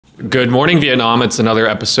Good morning, Vietnam. It's another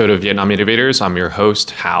episode of Vietnam Innovators. I'm your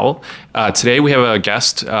host, Hao. Today we have a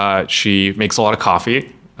guest. She makes a lot of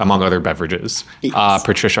coffee, among other beverages. Yes.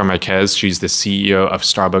 Patricia Marques. She's the CEO of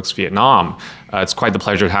Starbucks Vietnam. It's quite the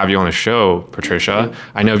pleasure to have you on the show, Patricia.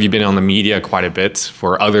 I know you've been on the media quite a bit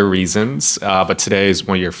for other reasons, but today is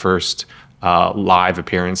one of your first live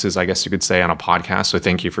appearances, I guess you could say, on a podcast. So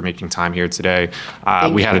thank you for making time here today.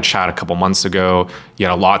 We had a chat a couple months ago. You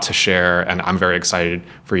had a lot to share, and I'm very excited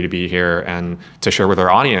for you to be here and to share with our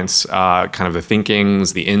audience kind of the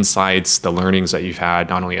thinkings, the insights, the learnings that you've had,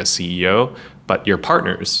 not only as CEO, but your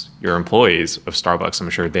partners, your employees of Starbucks. I'm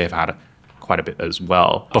sure they've had quite a bit as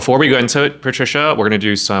well. Before we go into it, Patricia, we're going to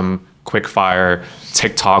do some quick fire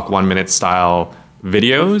TikTok 1-minute style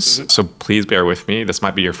videos. So please bear with me. This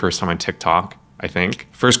might be your first time on TikTok, I think.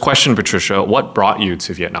 First question, Patricia, what brought you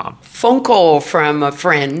to Vietnam? Phone call from a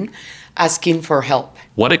friend asking for help.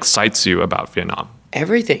 What excites you about Vietnam?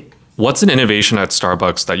 Everything. What's an innovation at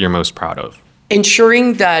Starbucks that you're most proud of?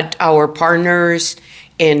 Ensuring that our partners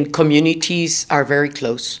and communities are very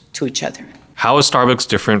close to each other. How is Starbucks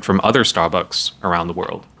different from other Starbucks around the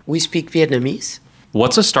world? We speak Vietnamese.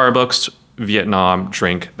 What's a Starbucks Vietnam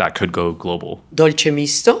drink that could go global? Dolce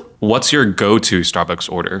misto. What's your go-to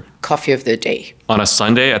Starbucks order? Coffee of the day. On a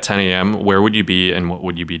Sunday at 10 a.m., where would you be and what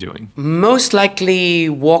would you be doing? Most likely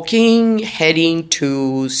walking, heading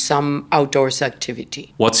to some outdoors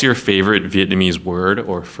activity. What's your favorite Vietnamese word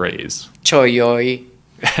or phrase? Choi oi.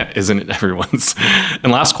 Isn't it everyone's?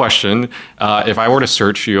 And last question, if I were to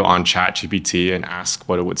search you on ChatGPT and ask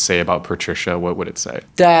what it would say about Patricia, what would it say?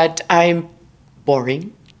 That I'm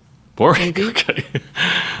boring. Boring? Maybe. Okay.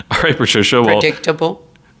 All right, Patricia. Predictable.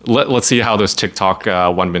 Well, let's see how those TikTok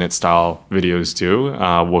 1-minute style videos do.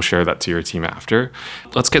 We'll share that to your team after.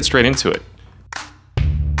 Let's get straight into it.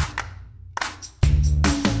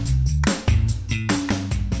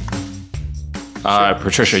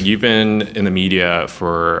 Patricia, you've been in the media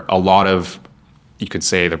for a lot of, you could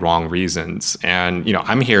say, the wrong reasons. And,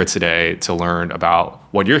 I'm here today to learn about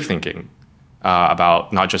what you're thinking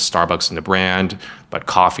about not just Starbucks and the brand, but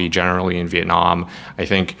coffee generally in Vietnam. I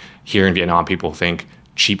think here in Vietnam, people think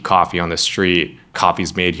cheap coffee on the street,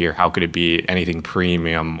 coffee's made here, how could it be anything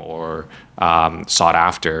premium or sought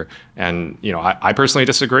after? And, I personally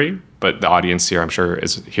disagree, but the audience here, I'm sure,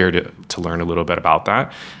 is here to learn a little bit about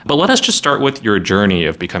that. But let us just start with your journey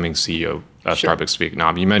of becoming CEO of Starbucks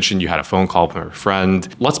Vietnam. You mentioned you had a phone call from a friend.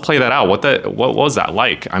 Let's play that out. What was that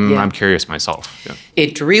like? I'm curious myself. Yeah.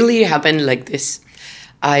 It really happened like this.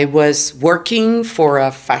 I was working for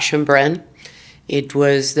a fashion brand. It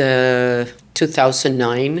was the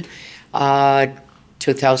 2009,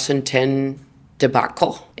 2010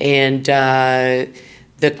 debacle. And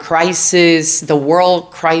the crisis, the world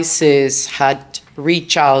crisis had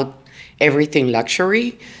reached out everything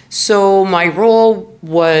luxury. So my role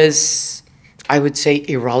was, I would say,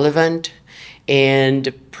 irrelevant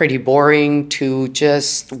and pretty boring to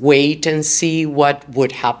just wait and see what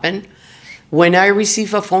would happen. When I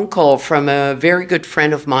received a phone call from a very good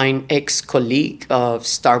friend of mine, ex-colleague of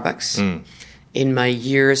Starbucks, in my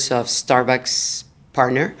years of Starbucks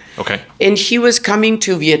partner. Okay. And he was coming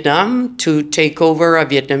to Vietnam to take over a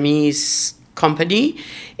Vietnamese company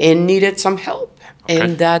and needed some help. Okay.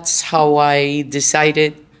 And that's how I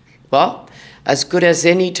decided, well, as good as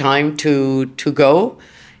any time to go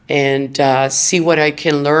and see what I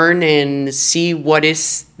can learn and see what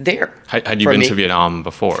is there. Had you been to Vietnam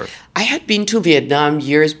before? I had been to Vietnam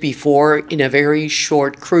years before in a very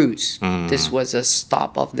short cruise. This was a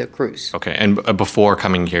stop of the cruise. Okay, and before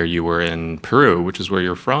coming here, you were in Peru, which is where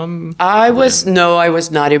you're from? I was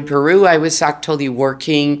not in Peru. I was actually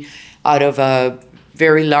working out of a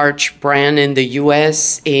very large brand in the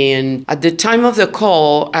US. And at the time of the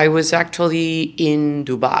call, I was actually in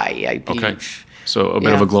Dubai, I believe. Okay. So a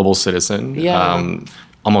bit of a global citizen. Yeah.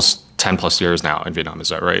 Almost 10 plus years now in Vietnam, is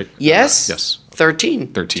that right? Yes. Yes.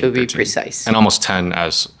 13 to be 13. precise. And almost 10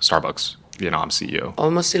 as Starbucks Vietnam CEO.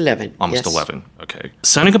 Almost 11. Almost yes. 11. Okay.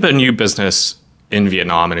 Setting up a new business in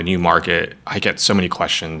Vietnam in a new market, I get so many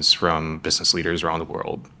questions from business leaders around the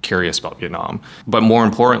world curious about Vietnam. But more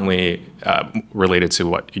importantly, related to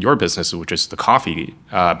what your business is, which is the coffee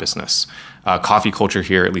business. Coffee culture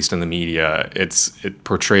here, at least in the media, it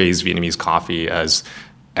portrays Vietnamese coffee as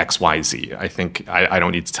XYZ. I think I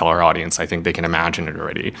don't need to tell our audience. I think they can imagine it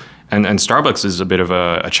already. And Starbucks is a bit of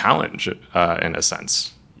a challenge in a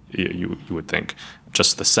sense, you would think.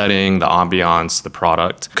 Just the setting, the ambiance, the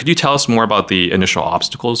product. Could you tell us more about the initial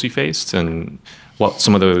obstacles you faced and what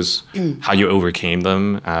some of those, how you overcame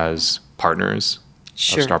them as partners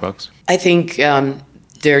of Starbucks? I think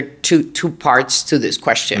there are two parts to this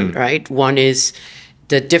question, right? One is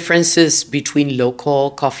the differences between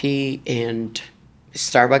local coffee and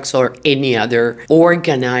Starbucks or any other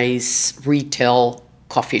organized retail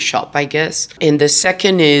coffee shop, I guess. And the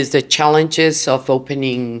second is the challenges of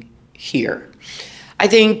opening here. I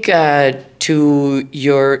think to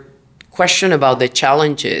your question about the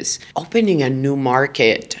challenges, opening a new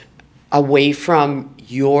market away from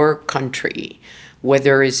your country,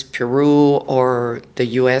 whether it's Peru or the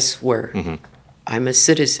US, where I'm a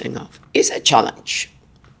citizen of, is a challenge.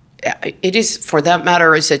 It is, for that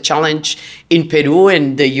matter, is a challenge in Peru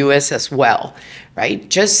and the US as well, right?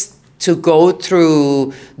 Just to go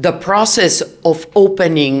through the process of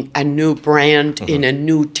opening a new brand in a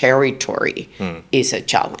new territory is a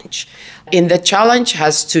challenge. And the challenge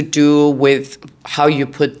has to do with how you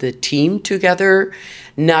put the team together.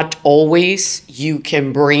 Not always you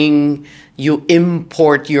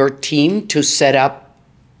import your team to set up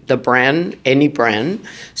the brand, any brand.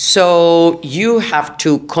 So you have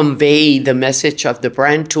to convey the message of the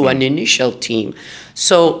brand to an initial team.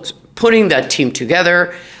 So putting that team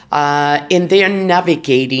together, and then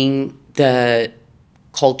navigating the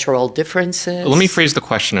cultural differences. Let me phrase the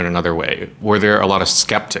question in another way. Were there a lot of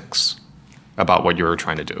skeptics about what you were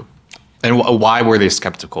trying to do? And why were they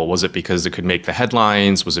skeptical? Was it because it could make the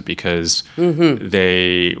headlines? Was it because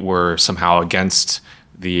they were somehow against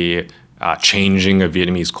the changing of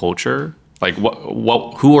Vietnamese culture? Like,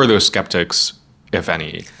 who are those skeptics, if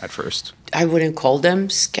any, at first? I wouldn't call them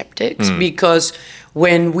skeptics because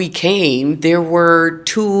when we came, there were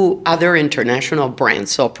 2 other international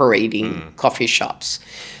brands operating coffee shops.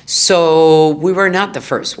 So we were not the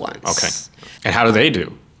first ones. Okay. And how do they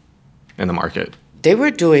do in the market? They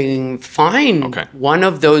were doing fine. Okay. One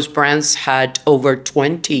of those brands had over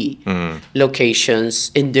 20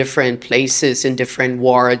 locations in different places, in different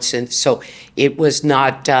wards. And so it was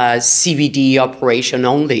not a CBD operation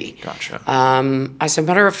only. Gotcha. As a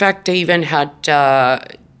matter of fact, they even had,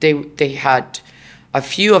 they had a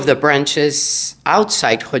few of the branches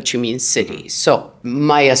outside Ho Chi Minh City. So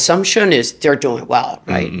my assumption is they're doing well,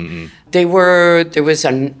 right? There was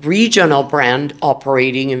a regional brand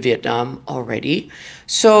operating in Vietnam already.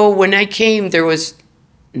 So when I came, there was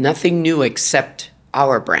nothing new except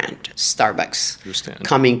our brand, Starbucks,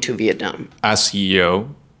 coming to Vietnam. As CEO,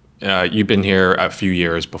 you've been here a few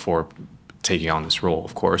years before taking on this role,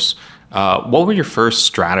 of course. What were your first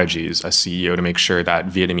strategies as CEO to make sure that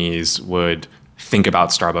Vietnamese would think about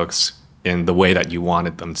Starbucks in the way that you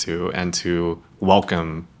wanted them to, and to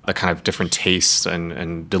welcome the kind of different tastes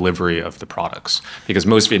and delivery of the products? Because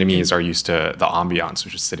most Vietnamese are used to the ambiance,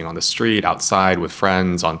 which is sitting on the street, outside with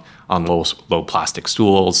friends, on low plastic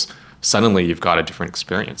stools. Suddenly you've got a different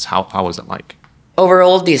experience. How was it like?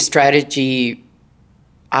 Overall, the strategy,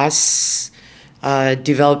 us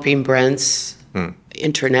developing brands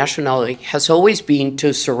internationally, has always been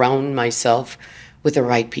to surround myself with the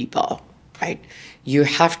right people. Right? You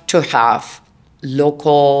have to have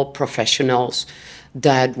local professionals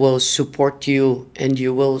that will support you and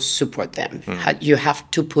you will support them. You have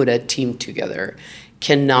to put a team together.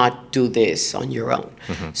 Cannot do this on your own.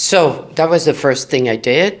 So that was the first thing I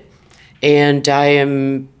did. And I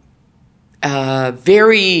am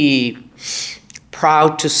very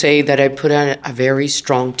proud to say that I put on a very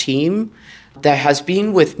strong team that has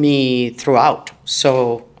been with me throughout.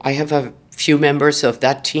 So I have a few members of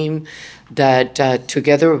that team that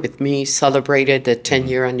together with me celebrated the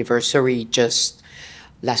 10-year anniversary just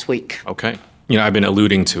last week. Okay. I've been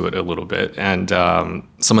alluding to it a little bit, and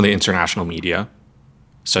some of the international media,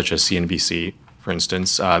 such as CNBC, for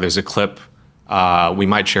instance, there's a clip, we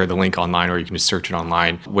might share the link online, or you can just search it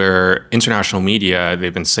online, where international media,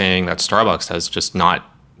 they've been saying that Starbucks has just not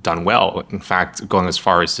done well. In fact, going as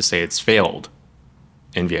far as to say it's failed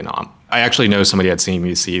in Vietnam. I actually know somebody at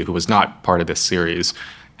CNBC who was not part of this series,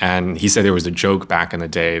 and he said there was a joke back in the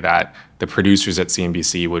day that the producers at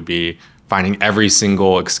CNBC would be finding every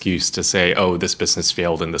single excuse to say, oh, this business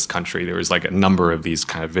failed in this country. There was like a number of these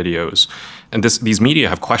kind of videos. And these media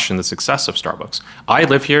have questioned the success of Starbucks. I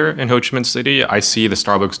live here in Ho Chi Minh City. I see the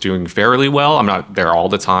Starbucks doing fairly well. I'm not there all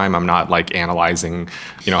the time. I'm not like analyzing,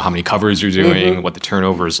 how many covers you're doing, what the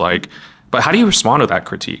turnover is like. But how do you respond to that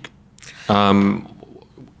critique?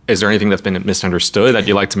 Is there anything that's been misunderstood that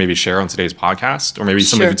you'd like to maybe share on today's podcast? Or maybe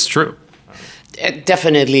some of it's true?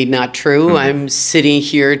 Definitely not true. I'm sitting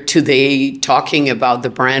here today talking about the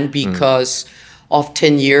brand because of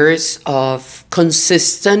 10 years of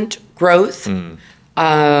consistent growth,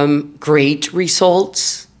 great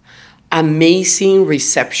results, amazing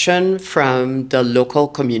reception from the local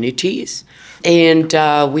communities. And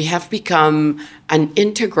we have become an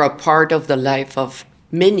integral part of the life of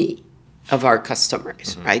many of our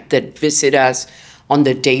customers, right, that visit us on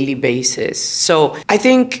the daily basis. So I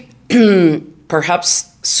think perhaps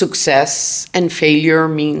success and failure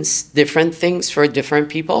means different things for different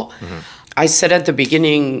people. I said at the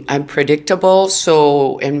beginning, I'm predictable,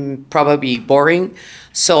 and probably boring.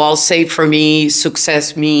 So I'll say for me,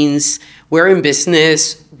 success means we're in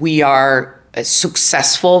business, we are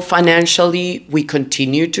successful financially, we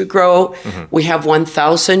continue to grow. We have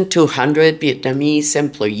 1,200 Vietnamese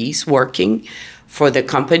employees working for the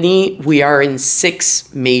company. We are in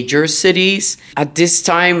 6 major cities. At this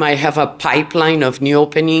time, I have a pipeline of new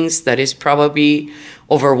openings that is probably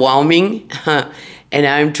overwhelming. And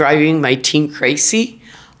I'm driving my team crazy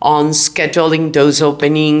on scheduling those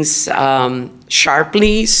openings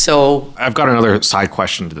sharply. So I've got another side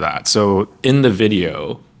question to that. So in the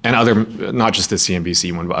video, and other, not just the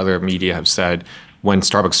CNBC one, but other media have said when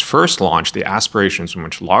Starbucks first launched, the aspirations were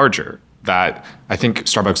much larger. That I think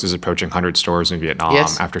Starbucks is approaching 100 stores in Vietnam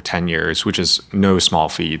after 10 years, which is no small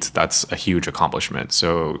feat. That's a huge accomplishment.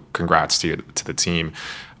 So congrats to the team.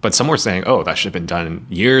 But some were saying, oh, that should have been done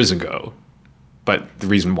years ago. But the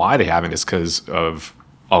reason why they haven't is because of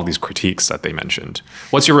all these critiques that they mentioned.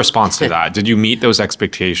 What's your response to that? Did you meet those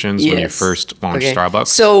expectations when you first launched Starbucks?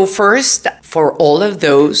 So first, for all of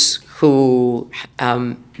those who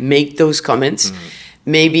make those comments,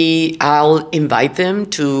 maybe I'll invite them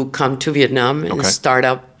to come to Vietnam and start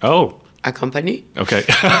up a company. Okay.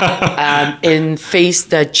 And face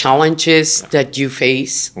the challenges that you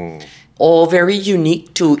face. All very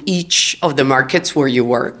unique to each of the markets where you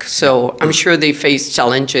work. So I'm sure they face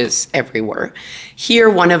challenges everywhere. Here,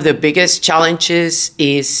 one of the biggest challenges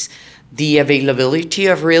is the availability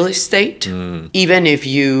of real estate. Even if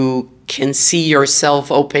you can see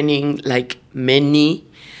yourself opening like many,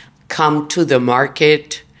 come to the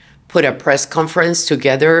market, put a press conference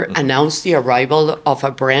together, announce the arrival of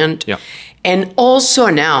a brand, and also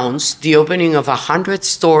announce the opening of 100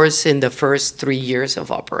 stores in the first 3 years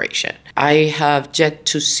of operation. I have yet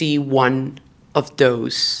to see one of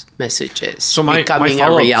those messages so my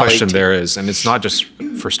follow-up question there is, and it's not just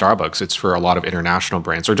for Starbucks, it's for a lot of international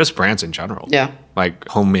brands or just brands in general. Like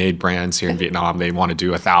homemade brands here in Vietnam, they want to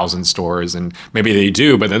do 1,000 stores, and maybe they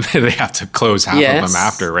do, but then they have to close half of them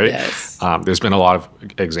after, right? There's been a lot of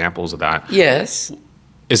examples of that.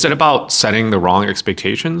 Is it about setting the wrong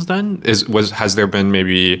expectations then? Has there been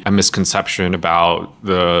maybe a misconception about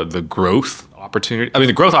the growth opportunity? I mean,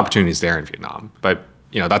 the growth opportunity is there in Vietnam, but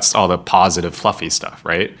that's all the positive, fluffy stuff,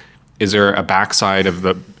 right? Is there a backside of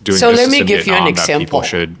the doing business in Vietnam? So let me give you an example.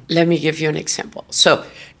 Let me give you an example. So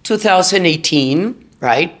 2018,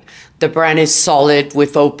 right? The brand is solid.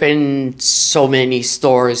 We've opened so many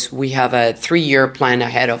stores. We have a 3-year plan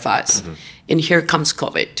ahead of us. And here comes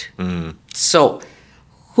COVID. So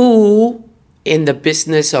who in the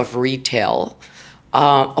business of retail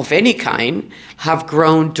of any kind have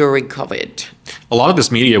grown during COVID? A lot of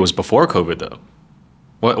this media was before COVID, though.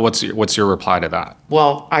 What's your reply to that?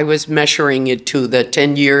 Well, I was measuring it to the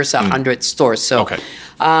 10 years, 100 stores. So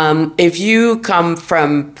if you come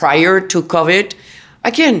from prior to COVID,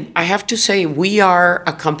 again, I have to say we are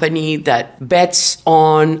a company that bets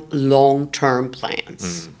on long-term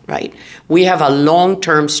plans, right? We have a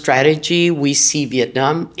long-term strategy. We see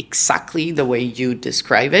Vietnam exactly the way you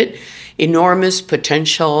describe it. Enormous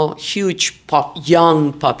potential, huge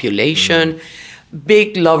young population,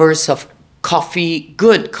 big lovers of coffee,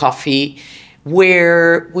 good coffee,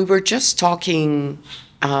 where we were just talking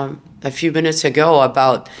a few minutes ago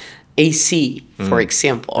about AC, for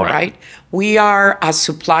example, right? We are a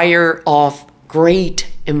supplier of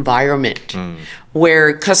great environment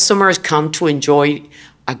where customers come to enjoy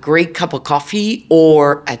a great cup of coffee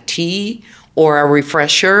or a tea or a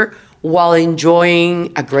refresher while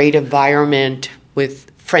enjoying a great environment with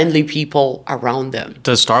friendly people around them.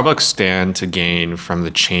 Does Starbucks stand to gain from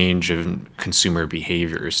the change in consumer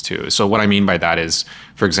behaviors too? So what I mean by that is,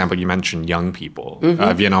 for example, you mentioned young people.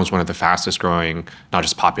 Vietnam is one of the fastest growing, not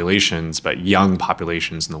just populations, but young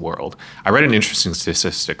populations in the world. I read an interesting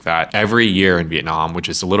statistic that every year in Vietnam, which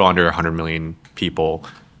is a little under 100 million people,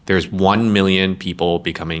 there's 1 million people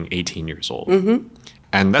becoming 18 years old.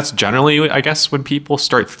 And that's generally, I guess, when people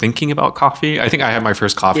start thinking about coffee. I think I had my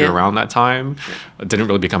first coffee around that time. It didn't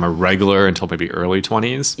really become a regular until maybe early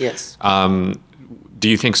 20s. Do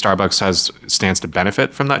you think Starbucks stands to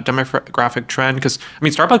benefit from that demographic trend? Because, I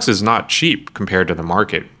mean, Starbucks is not cheap compared to the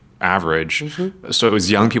market average. So it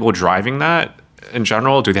was young people driving that in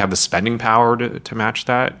general. Do they have the spending power to match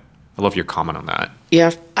that? I'd love your comment on that.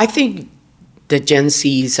 Yeah, I think the Gen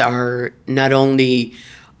Zs are not only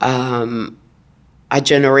a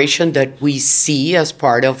generation that we see as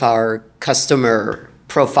part of our customer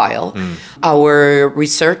profile. Our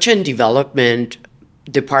research and development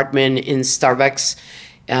department in Starbucks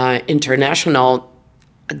International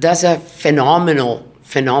does a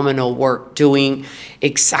phenomenal work doing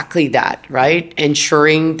exactly that, right?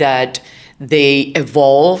 Ensuring that they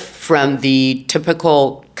evolve from the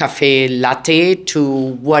typical cafe latte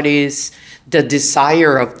to what is the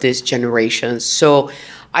desire of this generation. So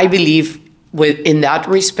I believe in that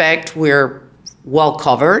respect, we're well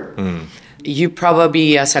covered. You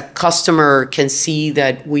probably, as a customer, can see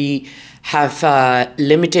that we have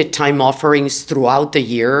limited time offerings throughout the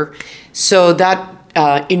year. So that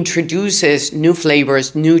introduces new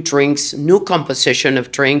flavors, new drinks, new composition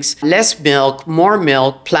of drinks, less milk, more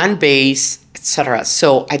milk, plant-based, etc.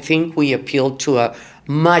 So I think we appeal to a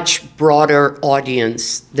much broader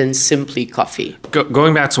audience than simply coffee.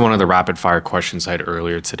 Going back to one of the rapid fire questions I had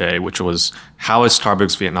earlier today, which was, how is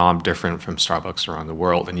Starbucks Vietnam different from Starbucks around the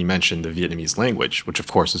world? And you mentioned the Vietnamese language, which of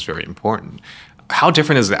course is very important. How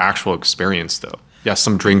different is the actual experience though? Yes,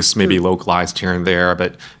 some drinks may be localized here and there,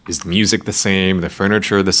 but is the music the same, the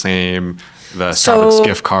furniture the same, the Starbucks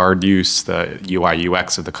gift card use, the UI,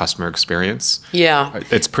 UX of the customer experience? Yeah.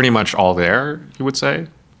 It's pretty much all there, you would say?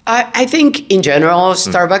 I think in general,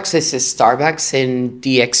 Starbucks is a Starbucks, and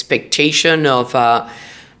the expectation of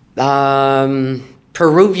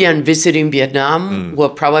Peruvian visiting Vietnam will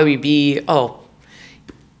probably be,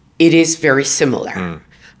 it is very similar.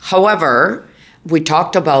 However, we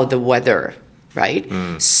talked about the weather, right?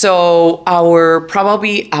 So our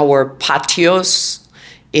patios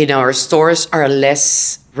in our stores are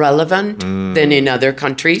less relevant than in other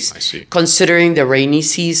countries, considering the rainy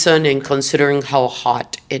season and considering how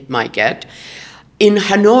hot it might get. In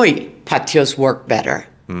Hanoi, patios work better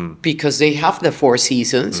because they have the 4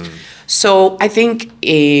 seasons. So I think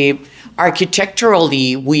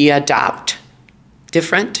architecturally, we adapt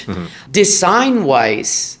different.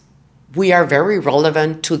 Design-wise, we are very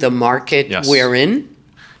relevant to the market we're in.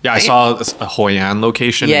 Yeah, I saw a Hoi An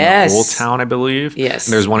location in the Old Town, I believe. Yes.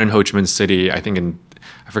 And there's one in Ho Chi Minh City, I think I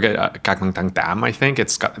forget, Các Long Tăng Dam, I think.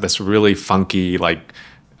 It's got this really funky, like,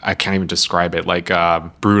 I can't even describe it, like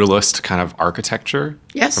brutalist kind of architecture.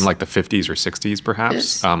 Yes. From like the 50s or 60s,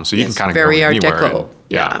 perhaps. Yes. So you can kind of very go Art anywhere. Deco.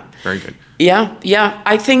 Yeah, very good. Yeah.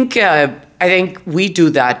 I think we do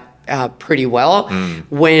that pretty well.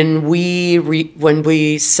 When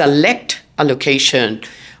we select a location,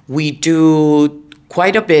 we do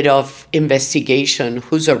quite a bit of investigation.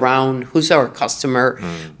 Who's around? Who's our customer?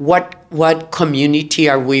 What community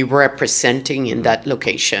are we representing in that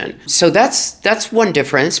location? So that's one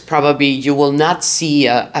difference. Probably you will not see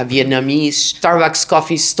a Vietnamese Starbucks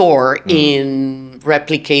coffee store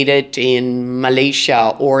replicated in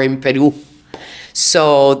Malaysia or in Peru.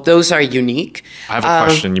 So those are unique. I have a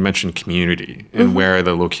question. You mentioned community and where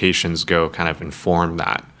the locations go kind of inform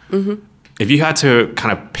that. If you had to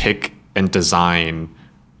kind of pick and design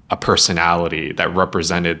a personality that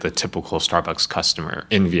represented the typical Starbucks customer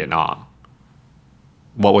in Vietnam,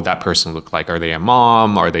 what would that person look like? Are they a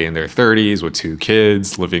mom? Are they in their 30s with 2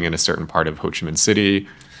 kids living in a certain part of Ho Chi Minh City?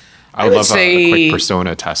 I would love a quick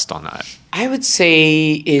persona test on that. I would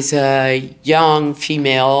say is a young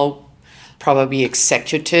female, probably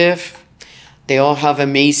executive. They all have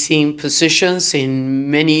amazing positions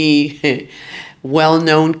in many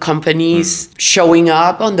well-known companies, showing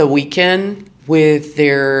up on the weekend with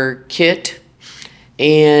their kid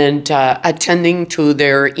and attending to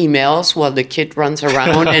their emails while the kid runs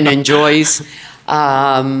around and enjoys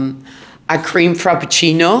a cream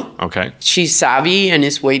frappuccino. Okay. She's savvy and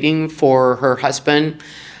is waiting for her husband,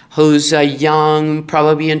 who's a young,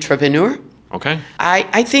 probably entrepreneur. Okay.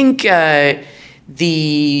 I think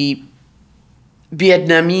the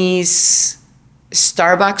Vietnamese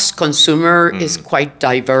Starbucks consumer is quite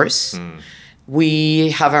diverse.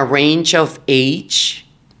 We have a range of age,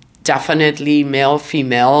 definitely male,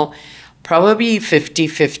 female, probably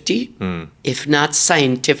 50-50, if not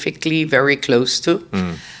scientifically very close to.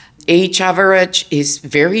 Age average is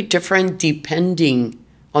very different depending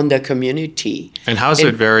on the community. And how does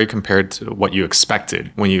it vary compared to what you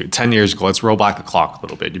expected when 10 years ago? Let's roll back the clock a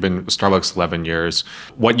little bit. You've been with Starbucks 11 years.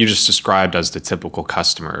 What you just described as the typical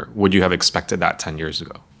customer, would you have expected that 10 years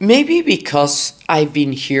ago? Maybe because I've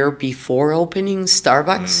been here before opening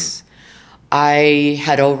Starbucks. I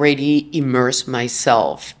had already immersed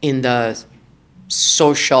myself in the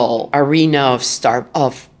social arena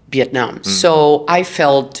of Vietnam. So I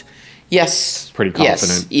felt, yes. Pretty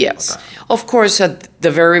confident? Yes. Okay. Of course, the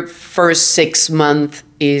very first 6 months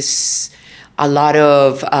is a lot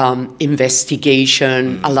of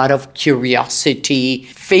investigation, a lot of curiosity.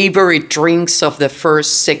 Favorite drinks of the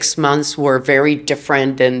first 6 months were very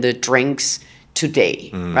different than the drinks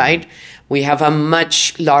today, right? We have a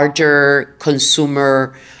much larger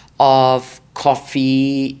consumer of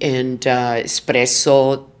coffee and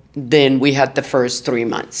espresso than we had the first 3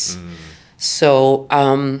 months. So,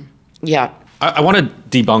 yeah. I want to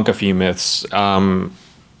debunk a few myths,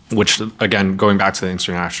 which, again, going back to the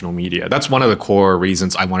international media, that's one of the core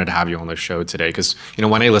reasons I wanted to have you on the show today. Because,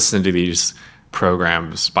 when I listen to these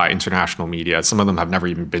programs by international media, some of them have never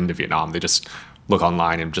even been to Vietnam. They just look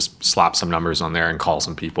online and just slap some numbers on there and call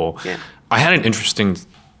some people. Yeah. I had an interesting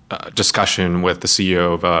discussion with the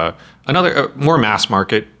CEO of another more mass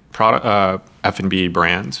market product, F&B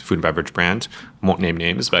brand, food and beverage brand. I won't name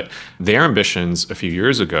names, but their ambitions a few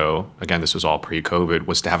years ago, again, this was all pre-COVID,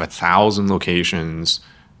 was to have 1,000 locations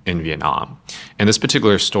in Vietnam. And this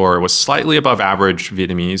particular store was slightly above average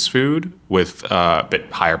Vietnamese food with a bit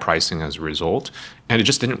higher pricing as a result. And it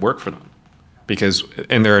just didn't work for them because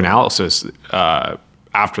in their analysis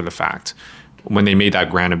after the fact, when they made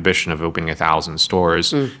that grand ambition of opening 1,000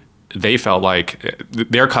 stores, they felt like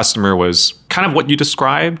their customer was kind of what you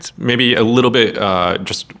described, maybe a little bit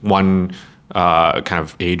just one kind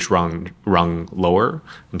of age rung lower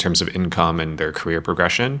in terms of income and their career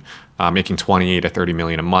progression, making 20 to 30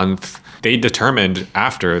 million a month. They determined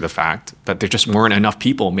after the fact that there just weren't enough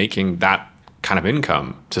people making that kind of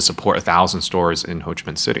income to support 1,000 stores in Ho Chi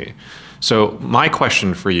Minh City. So my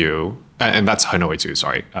question for you, and that's Hanoi too,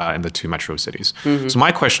 sorry, in the 2 metro cities. So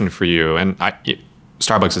my question for you, and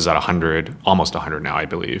Starbucks is at 100, almost 100 now, I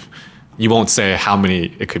believe. You won't say how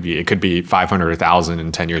many it could be. It could be 500 or 1,000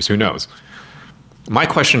 in 10 years, who knows? My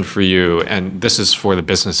question for you, and this is for the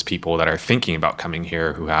business people that are thinking about coming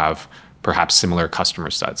here who have perhaps similar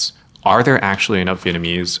customer sets. Are there actually enough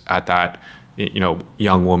Vietnamese at that,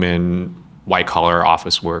 young woman, white collar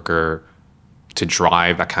office worker to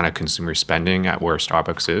drive that kind of consumer spending at where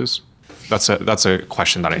Starbucks is? That's a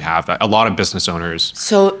question that I have that a lot of business owners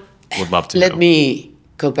would love to know. Let me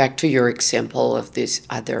go back to your example of this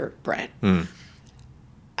other brand.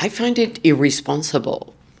 I find it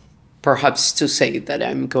irresponsible, perhaps, to say that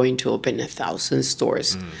I'm going to open 1,000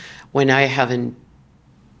 stores when I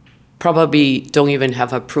probably don't even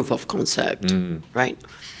have a proof of concept, right?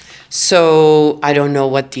 So I don't know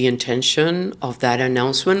what the intention of that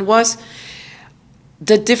announcement was.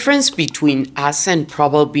 The difference between us and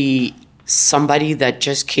probably somebody that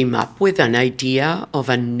just came up with an idea of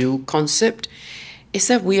a new concept is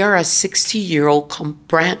that we are a 60-year-old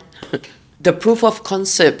brand. The proof of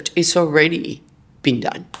concept is already been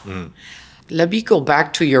done. Let me go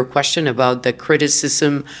back to your question about the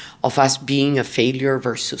criticism of us being a failure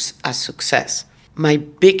versus a success. My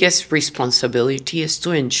biggest responsibility is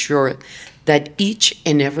to ensure that each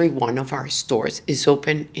and every one of our stores is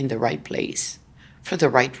open in the right place for the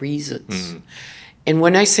right reasons. And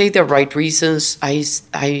when I say the right reasons,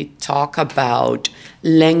 I talk about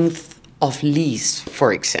length of lease,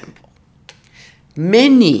 for example.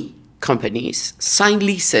 Many companies sign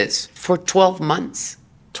leases for 12 months.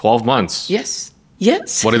 12 months? Yes.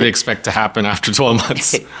 Yes. What do they expect to happen after 12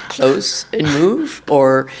 months? Close and move,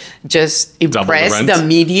 or just impress the the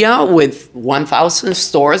media with 1,000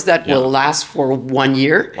 stores that will last for 1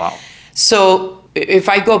 year. Wow. So if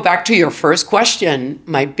I go back to your first question,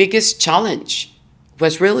 my biggest challenge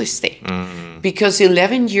was real estate. Because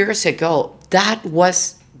 11 years ago, that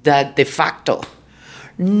was the de facto.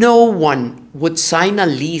 No one would sign a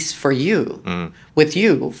lease for you, with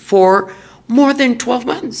you, for more than 12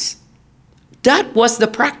 months. That was the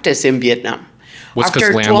practice in Vietnam. Was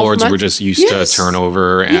because landlords were just used to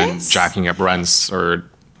turnover and jacking up rents, or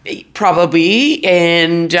probably,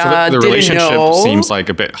 and so the relationship seems like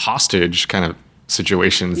a bit hostage kind of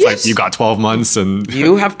situations. Like you got 12 months and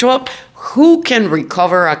you have 12. Who can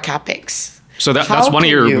recover a capex? So that's one of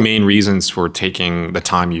your main reasons for taking the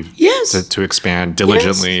time you've to expand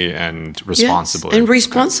diligently and responsibly. Yes, and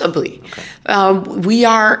responsibly. We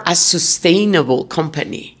are a sustainable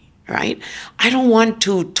company, right? I don't want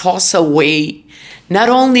to toss away not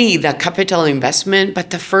only the capital investment,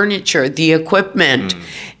 but the furniture, the equipment,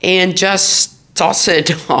 and just toss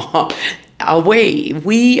it away.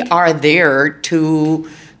 We are there to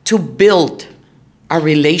build a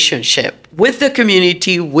relationship with the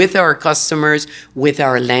community, with our customers, with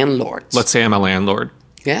our landlords. Let's say I'm a landlord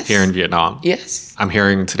here in Vietnam. Yes. I'm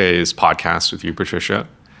hearing today's podcast with you, Patricia.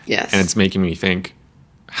 Yes. And it's making me think,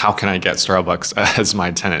 how can I get Starbucks as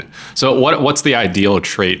my tenant? So what's the ideal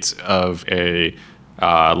trait of a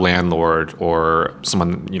landlord or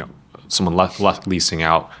someone leasing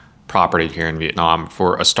out property here in Vietnam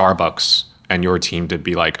for a Starbucks and your team to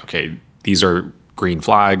be like, okay, these are green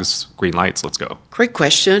flags, green lights, let's go? Great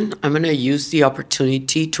question. I'm going to use the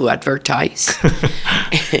opportunity to advertise.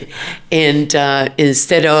 And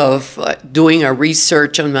instead of doing a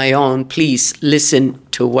research on my own, please listen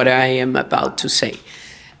to what I am about to say.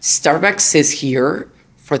 Starbucks is here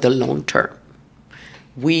for the long term.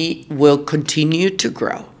 We will continue to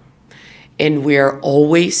grow. And we are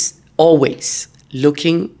always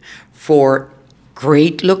looking for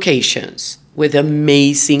great locations with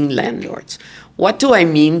amazing landlords. What do I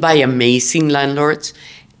mean by amazing landlords?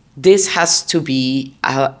 This has to be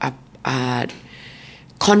a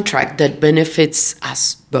contract that benefits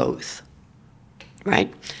us both,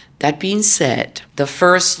 right? That being said, the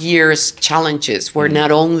first year's challenges were not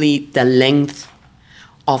only the length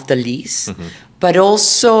of the lease, but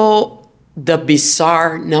also the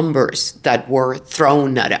bizarre numbers that were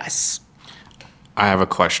thrown at us. I have a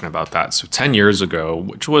question about that. So 10 years ago,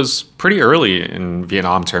 which was pretty early in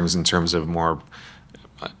Vietnam terms, in terms of more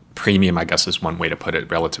premium, I guess is one way to put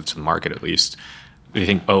it, relative to the market at least. You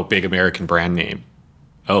think, oh, big American brand name.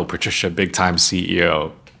 Oh, Patricia, big time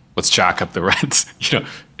CEO. Let's jack up the rent.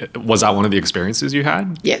 Was that one of the experiences you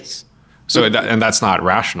had? Yes. So and that's not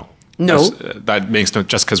rational. No. That makes no,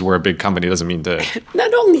 just because we're a big company doesn't mean to.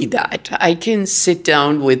 Not only that, I can sit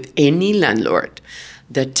down with any landlord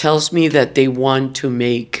that tells me that they want to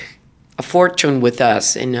make a fortune with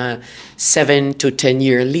us in a 7 to 10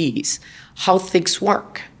 year lease. How things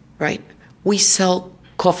work, right? We sell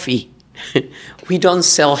coffee. We don't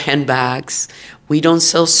sell handbags. We don't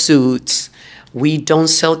sell suits. We don't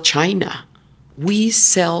sell china. We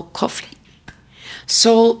sell coffee.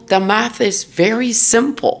 So the math is very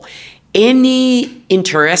simple. Any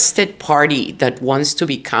interested party that wants to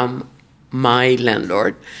become my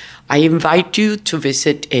landlord, I invite you to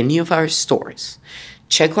visit any of our stores,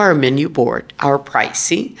 check our menu board, our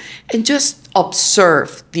pricing, and just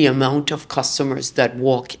observe the amount of customers that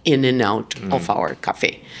walk in and out of our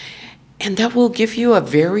cafe. And that will give you a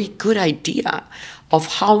very good idea of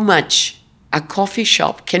how much a coffee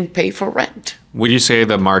shop can pay for rent. Would you say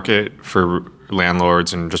the market for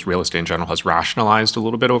landlords and just real estate in general has rationalized a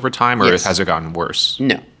little bit over time, or Yes. has it gotten worse?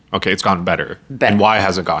 No. Okay, it's gotten better. Better. And why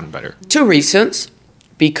has it gotten better? 2 reasons.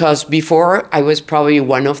 Because before, I was probably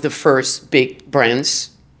one of the first big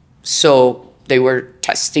brands, so they were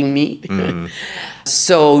testing me.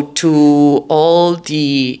 So to all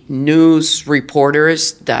the news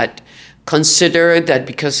reporters that consider that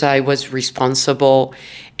because I was responsible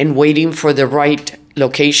and waiting for the right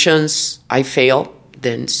locations, I failed,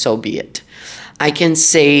 then so be it. I can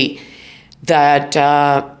say that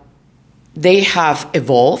they have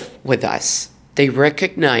evolved with us. They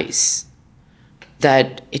recognize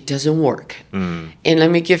that it doesn't work. And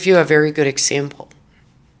let me give you a very good example.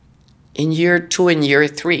 In year 2 and year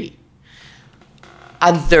 3,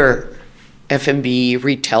 other F&B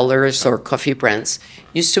retailers or coffee brands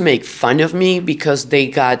used to make fun of me because they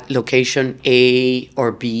got location A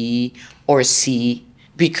or B or C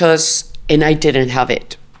and I didn't have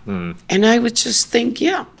it. And I would just think,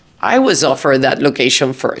 yeah, I was offered that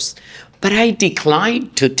location first, but I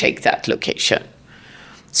declined to take that location.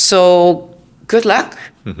 So good luck.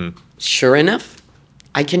 Sure enough,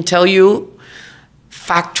 I can tell you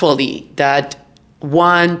factually that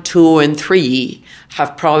 1, 2, and 3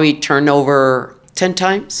 have probably turned over 10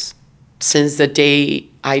 times since the day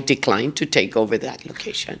I declined to take over that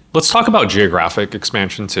location. Let's talk about geographic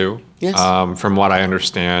expansion too. Yes. From what I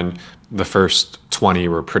understand, the first 20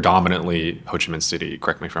 were predominantly Ho Chi Minh City,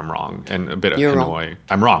 correct me if I'm wrong, and a bit of You're Hanoi. wrong.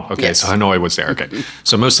 I'm wrong. Okay, Yes. so Hanoi was there. Okay.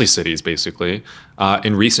 So mostly cities, basically.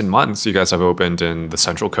 In recent months, you guys have opened in the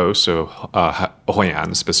Central Coast, so Hoi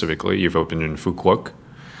An specifically. You've opened in Phu Quoc.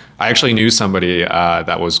 I actually knew somebody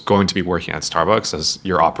that was going to be working at Starbucks as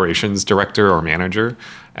your operations director or manager,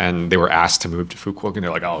 and they were asked to move to Phu Quoc, and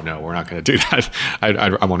they're like, oh, no, we're not going to do that.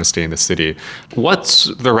 I want to stay in the city.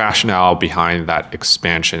 What's the rationale behind that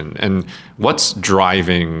expansion, and what's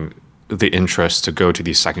driving the interest to go to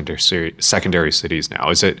these secondary cities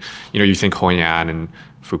now? Is it, you think Hoi An and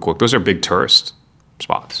Phu Quoc, those are big tourist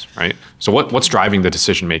spots, right? So what's driving the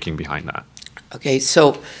decision-making behind that? Okay,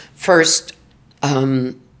 so first,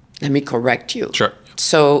 let me correct you. Sure.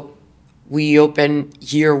 So we opened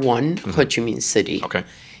year 1, Ho Chi Minh City. Okay.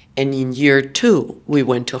 And in year 2, we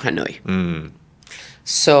went to Hanoi.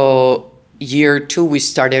 So year 2, we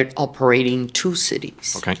started operating 2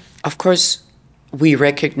 cities. Okay. Of course, we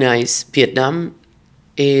recognize Vietnam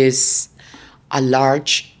is a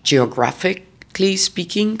large geographically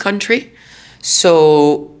speaking country.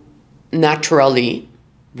 So naturally,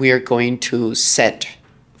 we are going to set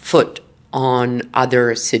foot on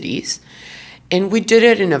other cities. And we did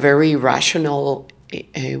it in a very rational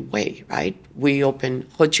way, right? We opened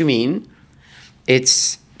Ho Chi Minh.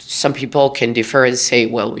 Some people can differ and say,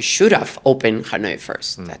 well, we should have opened Hanoi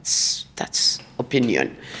first. That's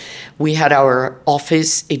opinion. We had our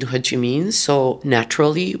office in Ho Chi Minh, so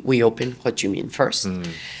naturally we opened Ho Chi Minh first.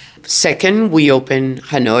 Second, we opened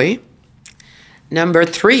Hanoi. Number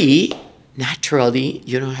 3, naturally,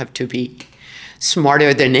 you don't have to be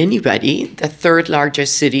smarter than anybody. The 3rd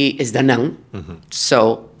largest city is Da Nang.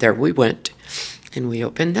 So there we went, and we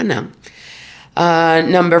opened Da Nang.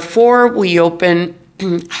 Number 4, we opened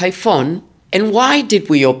Haiphong. And why did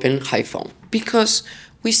we open Haiphong? Because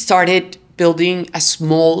we started building a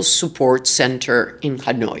small support center in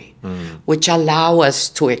Hanoi, which allow us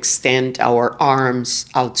to extend our arms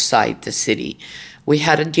outside the city. We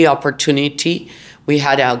had the opportunity. We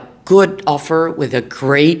had a good offer with a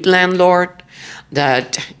great landlord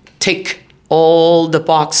that ticked all the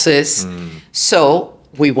boxes. So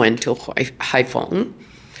we went to Haiphong.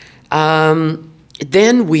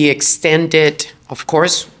 Then we extended. Of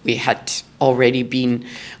course, we had already been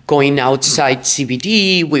going outside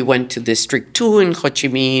CBD. We went to District 2 in Ho Chi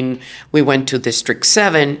Minh. We went to District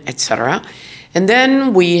 7, etc. And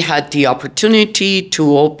then we had the opportunity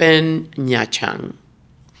to open Nha Trang.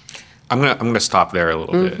 I'm gonna stop there a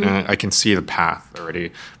little bit, and I can see the path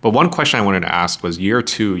already. But one question I wanted to ask was, year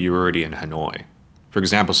 2, you were already in Hanoi. For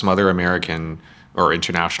example, some other American or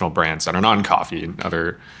international brands that are not in coffee and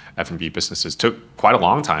other F&B businesses took quite a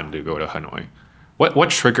long time to go to Hanoi.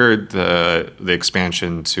 What triggered the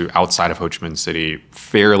expansion to outside of Ho Chi Minh City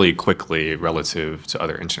fairly quickly relative to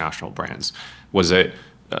other international brands? Was it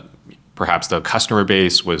perhaps the customer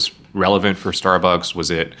base was relevant for Starbucks?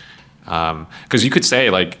 Was it because you could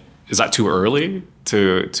say, like, is that too early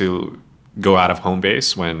to go out of home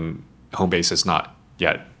base when home base is not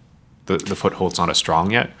yet, the foothold's not as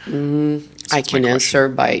strong yet? I can answer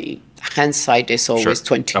by hindsight is always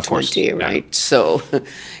 2020, right? Yeah. So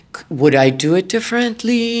would I do it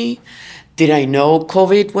differently? Did I know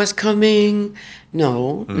COVID was coming?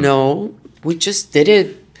 No. We just did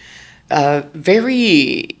it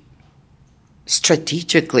very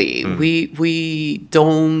strategically. We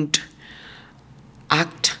don't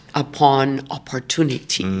act upon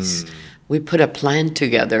opportunities. We put a plan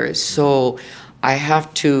together. So I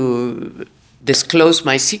have to disclose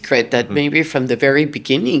my secret that maybe from the very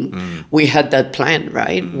beginning we had that plan,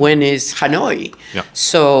 right? When is Hanoi? Yeah.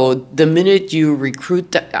 So the minute you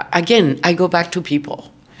recruit, again, I go back to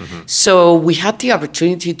people. So we had the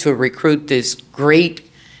opportunity to recruit this great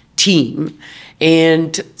team,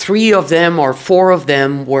 and 3 of them or 4 of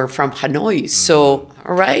them were from Hanoi. So,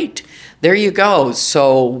 all right, there you go.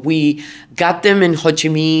 So we got them in Ho Chi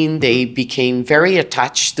Minh. They became very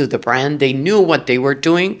attached to the brand. They knew what they were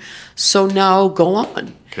doing. So now go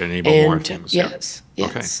on. Could enable more things. Yes.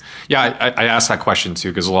 Okay. Yeah, I asked that question too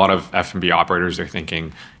because a lot of F&B operators are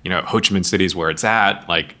thinking, Ho Chi Minh City is where it's at.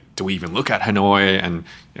 Like, do we even look at Hanoi? And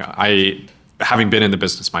I, having been in the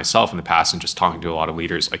business myself in the past and just talking to a lot of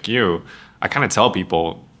leaders like you, I kind of tell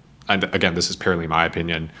people, and again, this is purely my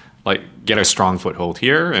opinion, like, get a strong foothold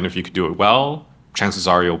here, and if you could do it well, chances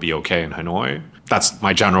are you'll be okay in Hanoi. That's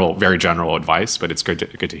my very general advice, but it's good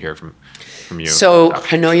to hear from you. So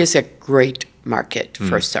Hanoi is a great market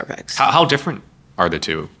for Starbucks. How different are the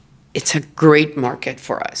two? It's a great market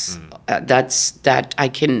for us. That I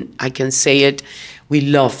can say it. We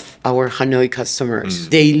love our Hanoi customers.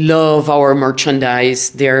 They love our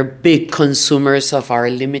merchandise. They're big consumers of our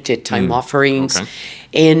limited time offerings. Okay.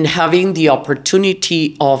 And having the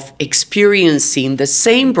opportunity of experiencing the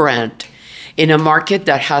same brand in a market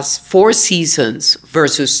that has 4 seasons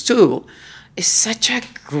versus 2 is such a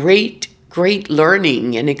great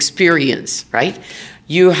learning and experience, right?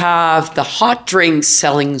 You have the hot drinks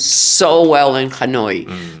selling so well in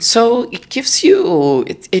Hanoi. So it gives you,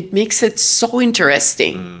 it makes it so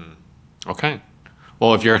interesting. Okay.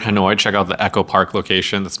 Well, if you're in Hanoi, check out the Echo Park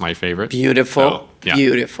location. That's my favorite. Beautiful. So, yeah,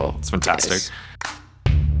 beautiful. It's fantastic. Yes.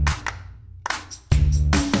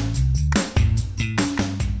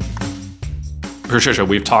 Patricia,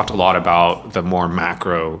 we've talked a lot about the more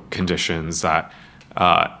macro conditions that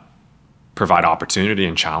provide opportunity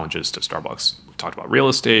and challenges to Starbucks. We've talked about real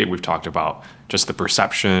estate. We've talked about just the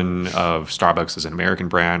perception of Starbucks as an American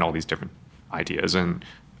brand, all these different ideas and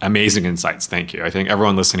amazing insights. Thank you. I think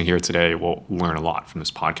everyone listening here today will learn a lot from this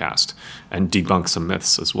podcast and debunk some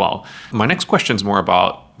myths as well. My next question is more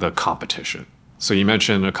about the competition. So you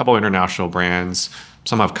mentioned a couple of international brands.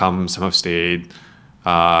 Some have come, some have stayed,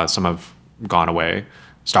 some have gone away.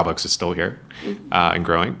 Starbucks is still here and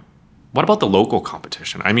growing. What about the local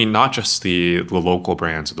competition? I mean, not just the local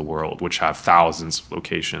brands of the world, which have thousands of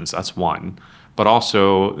locations. That's one. but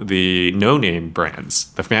also the no-name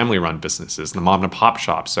brands, the family-run businesses, the mom-and-pop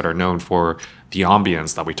shops that are known for the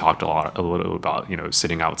ambience that we talked a little about,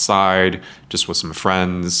 sitting outside just with some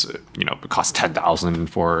friends, it costs $10,000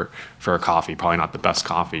 for a coffee, probably not the best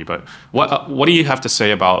coffee. But what do you have to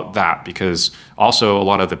say about that? Because also a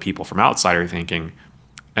lot of the people from outside are thinking,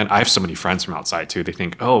 and I have so many friends from outside too, they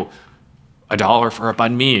think, oh, $1 for a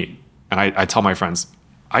banh mi. And I tell my friends,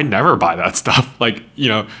 I never buy that stuff. Like,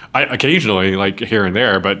 I occasionally, like here and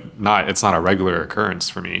there, but it's not a regular occurrence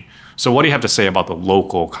for me. So what do you have to say about the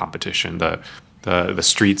local competition, the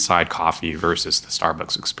street side coffee versus the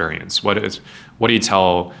Starbucks experience? What do you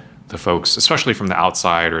tell the folks, especially from the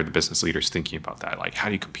outside or the business leaders thinking about that? Like, how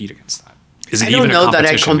do you compete against that? Is it I don't know that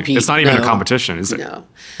I compete. It's not even a competition, is it? No.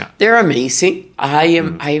 Yeah. They're amazing.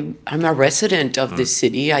 I'm a resident of the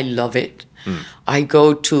city. I love it. I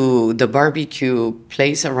go to the barbecue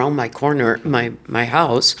place around my corner, my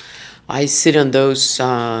house. I sit on those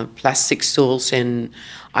plastic stools and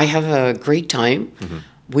I have a great time.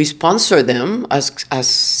 We sponsor them as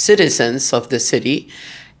citizens of the city,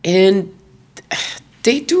 and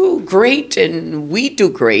they do great and we do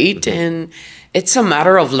great. And it's a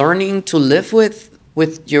matter of learning to live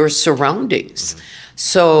with your surroundings.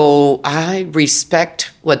 So I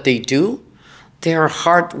respect what they do. They're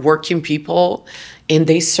hardworking people and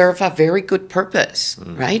they serve a very good purpose,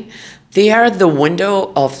 right? They are the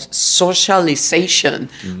window of socialization.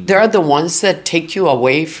 They're the ones that take you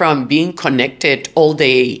away from being connected all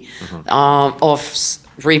day, of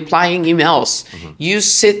replying emails. You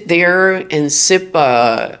sit there and sip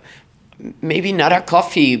maybe not a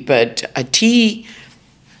coffee, but a tea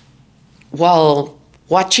while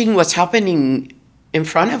watching what's happening in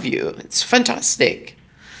front of you. It's fantastic.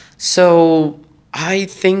 So I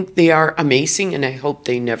think they are amazing, and I hope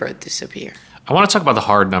they never disappear. I want to talk about the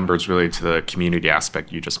hard numbers related to the community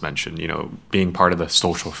aspect you just mentioned, being part of the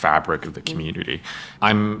social fabric of the community.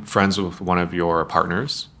 I'm friends with one of your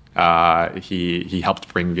partners. He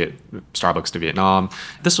helped bring Starbucks to Vietnam.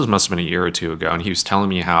 This must have been a year or two ago, and he was telling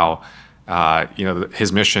me how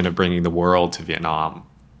his mission of bringing the world to Vietnam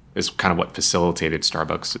is kind of what facilitated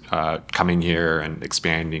Starbucks coming here and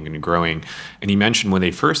expanding and growing. And he mentioned when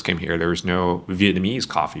they first came here, there was no Vietnamese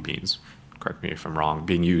coffee beans, correct me if I'm wrong,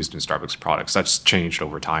 being used in Starbucks products. That's changed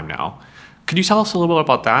over time now. Could you tell us a little bit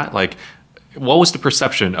about that? Like, what was the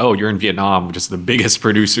perception? Oh, you're in Vietnam, which is the biggest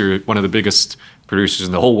producer, one of the biggest producers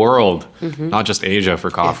in the whole world, not just Asia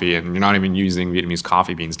for coffee, and you're not even using Vietnamese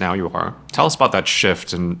coffee beans. Now you are. Tell us about that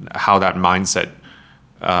shift and how that mindset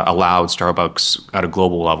allowed Starbucks at a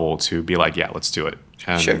global level to be like, yeah, let's do it.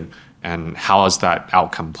 And how has that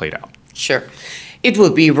outcome played out? Sure. It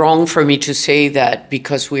would be wrong for me to say that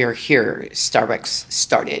because we are here, Starbucks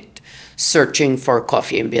started searching for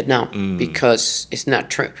coffee in Vietnam, because it's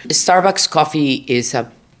not true. Starbucks coffee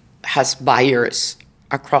has buyers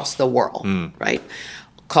across the world, right?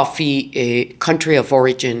 Coffee, country of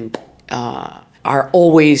origin, are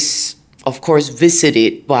always, of course,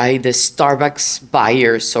 visited by the Starbucks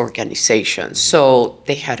buyers organization. So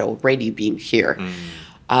they had already been here.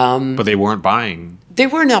 But they weren't buying. They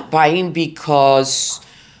were not buying because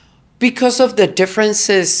of the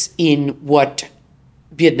differences in what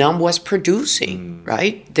Vietnam was producing,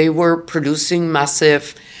 right? They were producing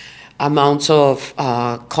massive amounts of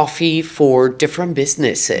coffee for different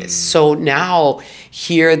businesses. So now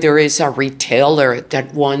here there is a retailer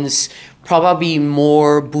that wants probably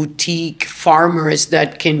more boutique farmers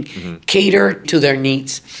that can cater to their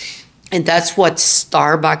needs. And that's what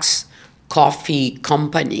Starbucks Coffee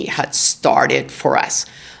Company had started for us.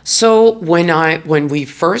 So when we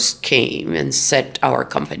first came and set our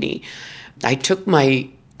company, I took my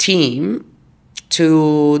team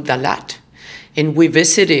to Dalat, and we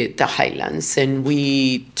visited the highlands, and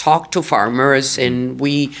we talked to farmers, and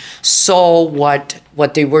we saw what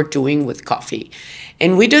they were doing with coffee.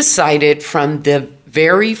 And we decided from the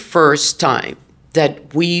very first time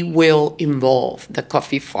that we will involve the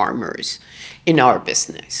coffee farmers in our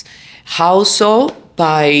business. How so?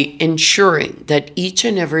 By ensuring that each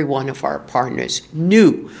and every one of our partners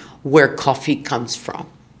knew where coffee comes from.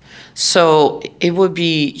 So you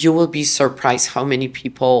will be surprised how many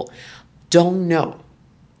people don't know.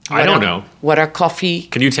 I don't know. What a coffee.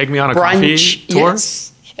 Can you take me on a brunch, coffee tour?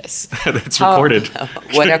 Yes. That's recorded.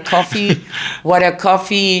 What a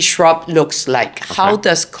coffee shrub looks like. Okay. How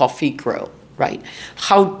does coffee grow? Right?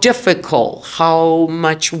 How difficult, how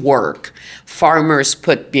much work farmers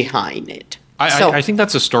put behind it. I think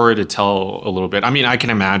that's a story to tell a little bit. I mean, I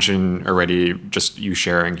can imagine already just you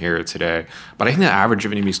sharing here today, but I think the average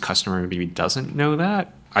Vietnamese customer maybe doesn't know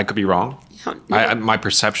that. I could be wrong. Yeah, my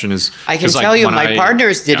perception is... I can tell you my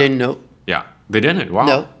partners didn't know. Yeah. They didn't? Wow.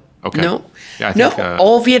 No. Okay. No. Yeah, I No. think,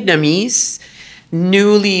 All Vietnamese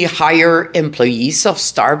newly hired employees of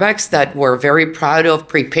Starbucks that were very proud of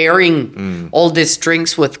preparing all these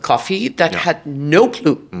drinks with coffee that had no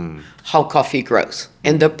clue how coffee grows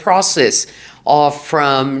and the process of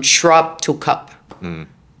from shrub to cup,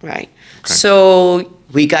 right? Okay. So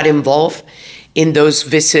we got involved in those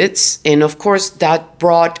visits, and of course that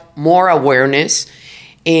brought more awareness.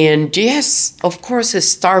 And yes, of course, a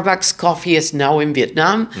Starbucks coffee is now in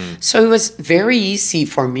Vietnam. So it was very easy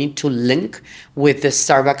for me to link with the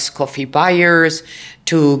Starbucks coffee buyers,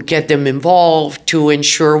 to get them involved, to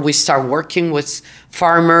ensure we start working with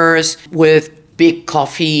farmers, with big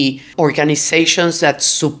coffee organizations that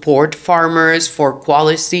support farmers for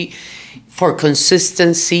quality, for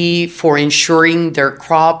consistency, for ensuring their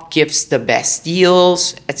crop gives the best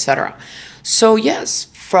yields, etc. So yes,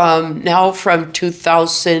 from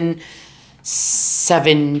 16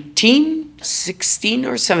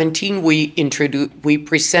 or 17, we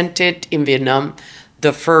presented in Vietnam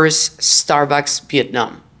the first Starbucks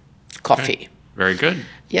Vietnam coffee. Okay. Very good.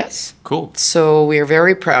 Yes. Cool. So we're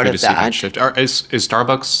very proud Good of to see that. shift. Is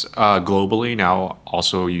Starbucks globally now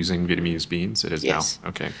also using Vietnamese beans? It is Yes.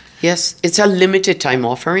 now. Okay. Yes, it's a limited time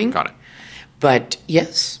offering. Got it. But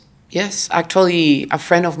yes. Actually, a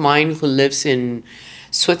friend of mine who lives in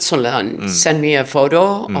Switzerland sent me a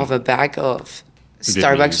photo of a bag of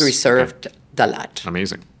Starbucks Vietnamese, reserved Dalat.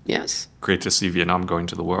 Amazing. Yes. Great to see Vietnam going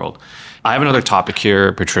to the world. I have another topic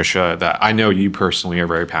here, Patricia, that I know you personally are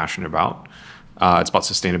very passionate about. It's about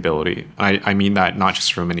sustainability. I mean that not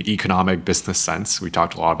just from an economic business sense, we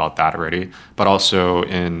talked a lot about that already, but also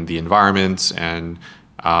in the environment and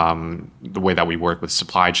the way that we work with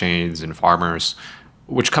supply chains and farmers,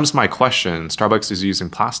 which comes to my question, Starbucks is using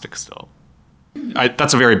plastic still.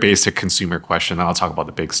 That's a very basic consumer question, and I'll talk about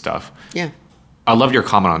the big stuff. Yeah. I love your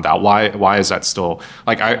comment on that. Why is that still,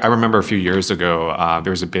 like, I remember a few years ago,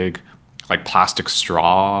 there was a big like plastic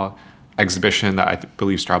straw exhibition that I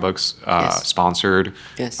believe Starbucks sponsored.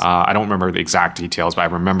 Yes. I don't remember the exact details, but I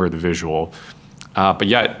remember the visual. But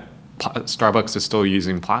yet, Starbucks is still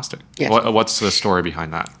using plastic. Yes. What's the story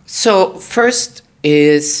behind that? So first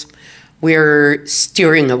is we're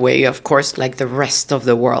steering away, of course, like the rest of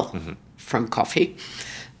the world from coffee,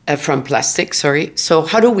 from plastic, sorry. So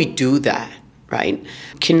how do we do that, right?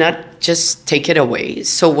 Cannot just take it away.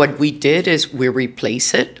 So what we did is we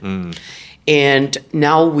replace it. And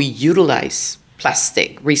now we utilize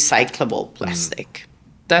plastic, recyclable plastic.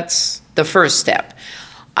 That's the first step.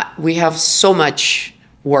 We have so much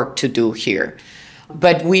work to do here,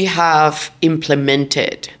 but we have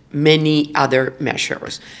implemented many other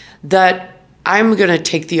measures that I'm going to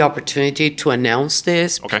take the opportunity to announce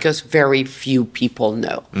this because very few people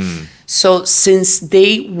know. So since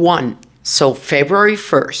day one, so February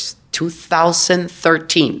 1st,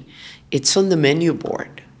 2013, it's on the menu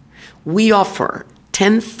board. We offer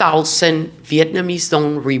 10,000 Vietnamese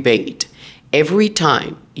đồng rebate every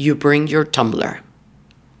time you bring your tumbler.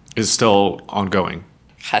 Is still ongoing.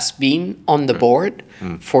 Has been on the board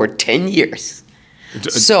for 10 years.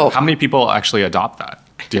 So how many people actually adopt that?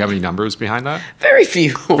 Do you have any numbers behind that? Very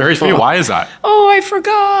few. Very few. Why is that? Oh, I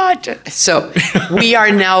forgot. So we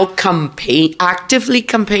are now actively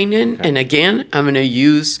campaigning. And again, I'm going to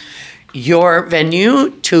use your venue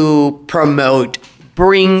to promote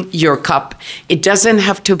bring your cup. It doesn't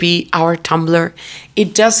have to be our tumbler.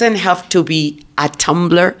 It doesn't have to be a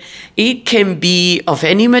tumbler. It can be of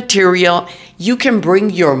any material. You can bring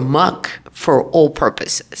your mug for all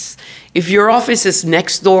purposes. If your office is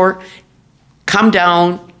next door, come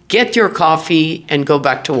down, get your coffee, and go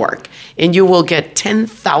back to work. And you will get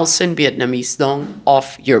 10,000 Vietnamese đồng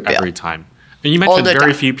off your bill. Every time. And you mentioned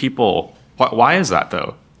very few people. Why is that,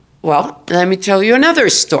 though? Well, let me tell you another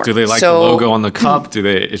story. Do they like the logo on the cup?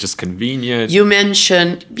 It's just convenient? You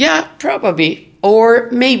mentioned, yeah, probably.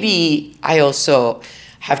 Or maybe I also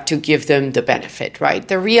have to give them the benefit, right?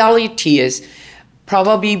 The reality is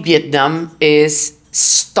probably Vietnam is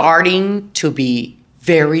starting to be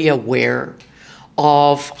very aware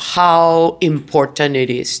of how important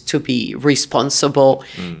it is to be responsible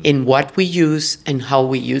in what we use and how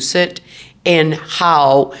we use it and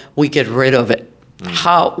how we get rid of it.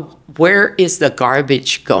 Where is the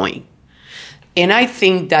garbage going? And I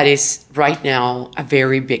think that is right now a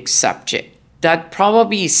very big subject that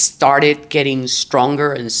probably started getting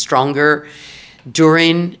stronger and stronger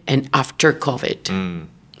during and after COVID.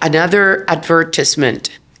 Another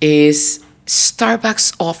advertisement is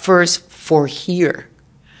Starbucks offers for here.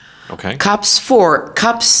 Okay. Cups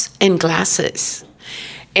and glasses.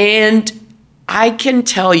 And I can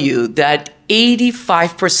tell you that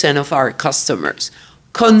 85% of our customers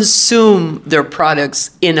consume their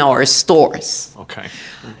products in our stores. Okay.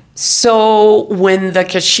 So when the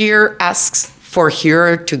cashier asks for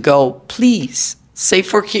here to go, please say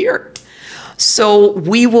for here. So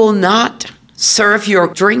we will not serve your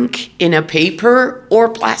drink in a paper or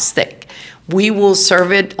plastic. We will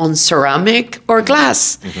serve it on ceramic or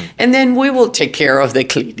glass. And then we will take care of the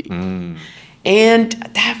cleaning. And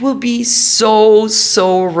that will be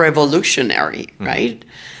so revolutionary, right?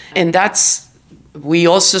 And we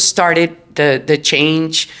also started the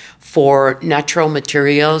change for natural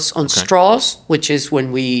materials on straws, which is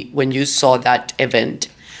when you saw that event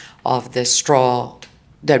of the straw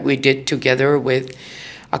that we did together with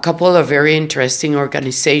a couple of very interesting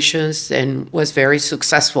organizations and was very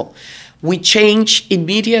successful. We changed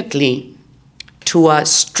immediately to a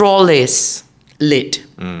strawless lid,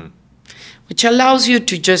 which allows you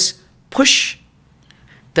to just push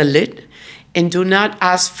the lid and do not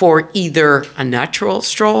ask for either a natural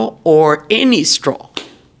straw or any straw.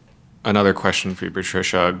 Another question for you,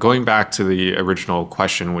 Patricia. Going back to the original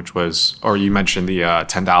question, which was, or you mentioned the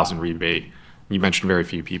 10,000 rebate. You mentioned very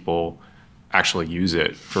few people actually use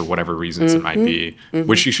it for whatever reasons it might be,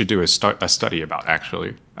 which you should do a study about,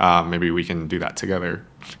 actually. Maybe we can do that together.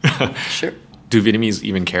 Sure. Do Vietnamese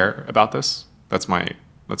even care about this? That's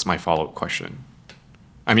my follow-up question.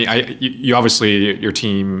 I mean, you obviously, your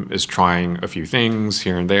team is trying a few things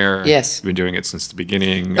here and there. Yes. You've been doing it since the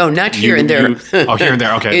beginning. No, not here and there. Oh, here and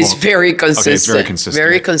there. Okay. It's very consistent. Okay, it's very consistent.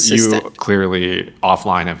 Very consistent. You clearly,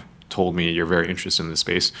 offline, have told me you're very interested in this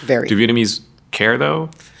space. Very. Do Vietnamese care,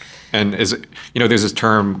 though? And is it, there's this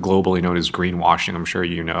term globally known as greenwashing. I'm sure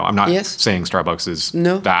you know. I'm not saying Starbucks is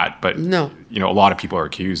that, but a lot of people are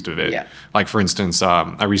accused of it. Yeah. Like, for instance,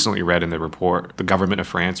 I recently read in the report, the government of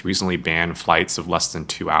France recently banned flights of less than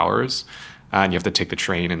 2 hours, and you have to take the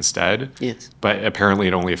train instead. Yes. But apparently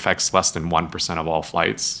it only affects less than 1% of all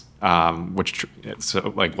flights.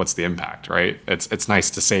 So, like, what's the impact, right? It's nice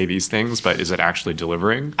to say these things, but is it actually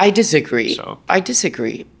delivering? I disagree.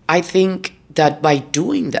 I think that by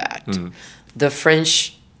doing that, the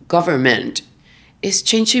French government is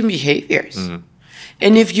changing behaviors.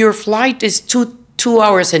 And if your flight is 2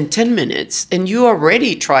 hours and 10 minutes, and you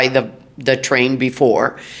already tried the train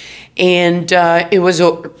before, and it was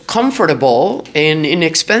comfortable and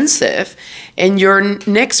inexpensive, and your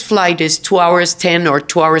next flight is 2 hours 10 or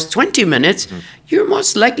 2 hours 20 minutes, you're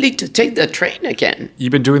most likely to take the train again.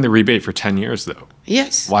 You've been doing the rebate for 10 years, though.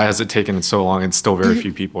 Yes. Why has it taken so long and still very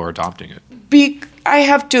few people are adopting it? I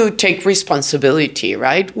have to take responsibility,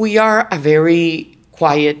 right? We are a very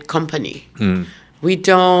quiet company. We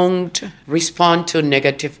don't respond to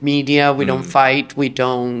negative media. We don't fight. We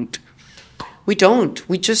don't. We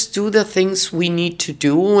just do the things we need to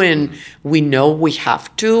do, and we know we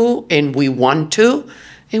have to, and we want to,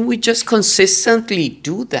 and we just consistently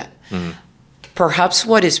do that. Perhaps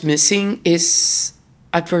what is missing is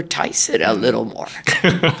advertise it a little more.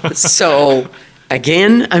 So,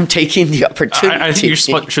 again, I'm taking the opportunity. I think you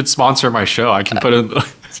should sponsor my show. I can put in.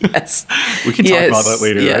 Yes. We can talk about that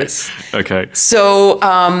later, right? Okay. So,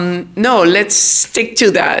 no, let's stick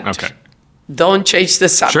to that. Okay. Don't change the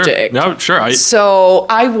subject. Sure. No, sure. So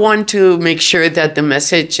I want to make sure that the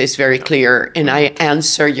message is very clear and I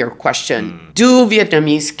answer your question. Do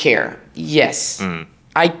Vietnamese care? Yes.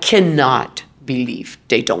 I cannot believe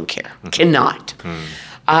they don't care. Cannot.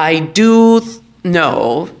 I do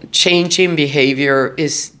know changing behavior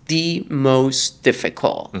is the most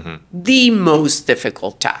difficult, the most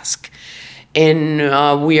difficult task.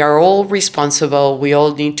 And we are all responsible. We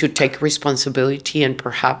all need to take responsibility, and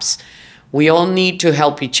perhaps we all need to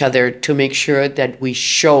help each other to make sure that we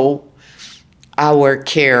show our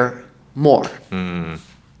care more.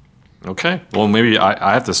 Okay. Well, maybe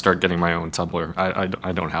I have to start getting my own Tumblr.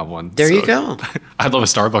 I don't have one. There you go. I'd love a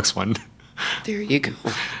Starbucks one. There you go.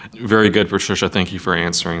 Very good, Patricia. Thank you for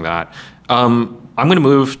answering that. I'm going to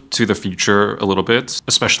move to the future a little bit,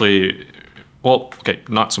 especially, well, okay,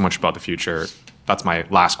 not so much about the future. That's my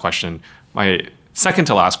last question. My second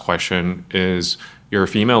to last question is, you're a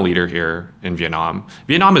female leader here in Vietnam.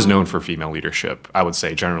 Vietnam is known for female leadership, I would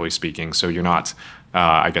say, generally speaking. So you're not,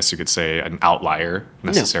 I guess you could say, an outlier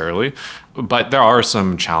necessarily. No. But there are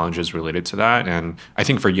some challenges related to that. And I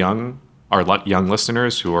think for our young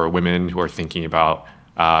listeners who are women who are thinking about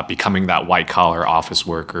becoming that white-collar office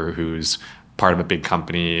worker who's part of a big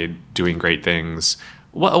company doing great things,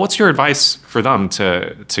 what's your advice for them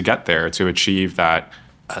to get there, to achieve that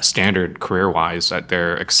standard career-wise, that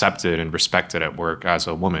they're accepted and respected at work as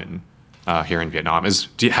a woman here in Vietnam?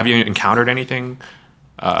 Have you encountered anything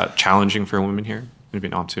challenging for women here in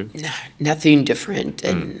Vietnam too? Nothing different.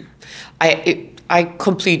 And I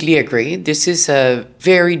completely agree. This is a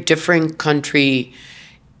very different country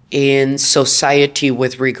in society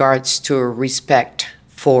with regards to respect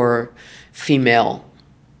for female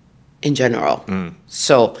in general.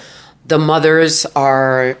 So the mothers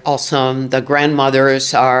are awesome. The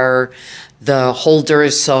grandmothers are the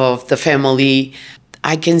holders of the family.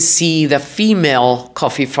 I can see the female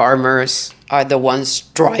coffee farmers are the ones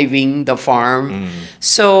driving the farm.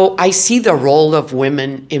 So I see the role of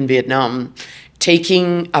women in Vietnam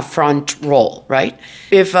taking a front role, right?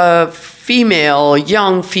 If a female,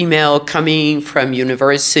 young female coming from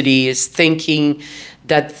university is thinking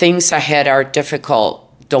that things ahead are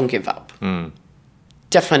difficult, don't give up.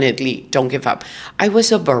 Definitely don't give up. I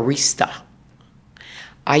was a barista.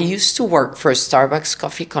 I used to work for a Starbucks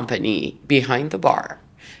coffee company behind the bar,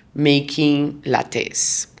 making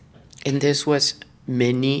lattes. And this was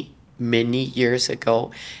many, many years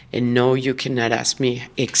ago. And no, you cannot ask me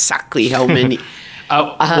exactly how many.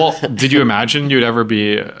 Well, did you imagine you'd ever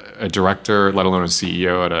be a director, let alone a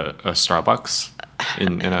CEO at a Starbucks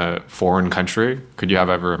in a foreign country? Could you have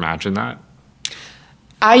ever imagined that?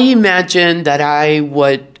 I imagined that I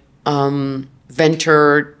would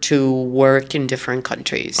venture to work in different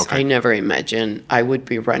countries. Okay. I never imagined I would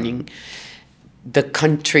be running the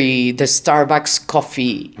country, the Starbucks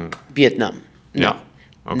coffee, Vietnam. No.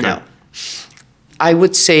 Yeah. Okay. No. I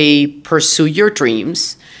would say pursue your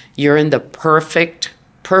dreams. You're in the perfect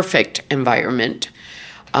environment.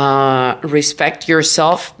 Respect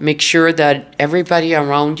yourself. Make sure that everybody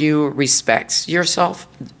around you respects yourself,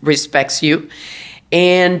 respects you,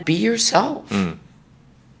 and be yourself.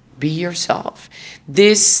 Be yourself.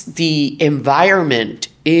 The environment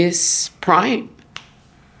is prime.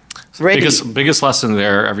 Ready. Biggest lesson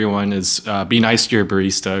there, everyone, is be nice to your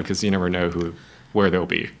barista because you never know where they'll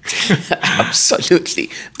be. Absolutely.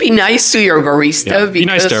 Be nice to your barista. Yeah, be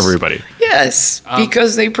nice to everybody. Yes,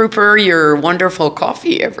 because they prepare your wonderful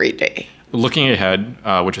coffee every day. Looking ahead,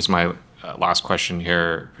 which is my last question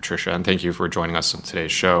here, Patricia, and thank you for joining us on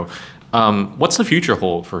today's show. What's the future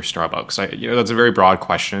hold for Starbucks? That's a very broad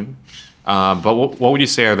question. But what would you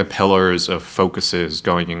say are the pillars of focuses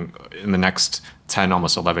going in the next 10,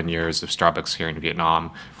 almost 11 years of Starbucks here in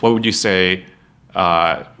Vietnam? What would you say,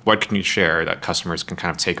 what can you share that customers can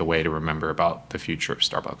kind of take away to remember about the future of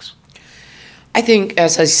Starbucks? I think,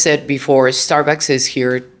 as I said before, Starbucks is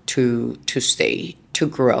here to stay, to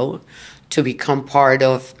grow, to become part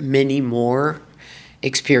of many more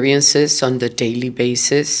experiences on the daily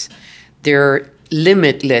basis. There are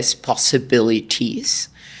limitless possibilities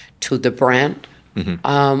to the brand.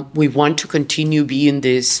 We want to continue being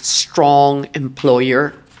this strong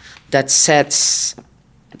employer that sets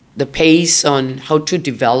the pace on how to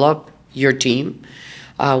develop your team.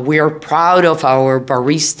 We are proud of our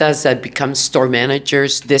baristas that become store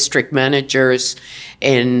managers, district managers,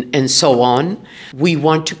 and so on. We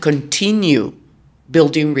want to continue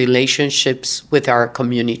building relationships with our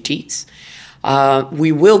communities.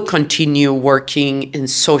 We will continue working in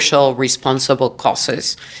social responsible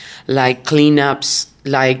causes like cleanups,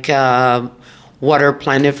 like Water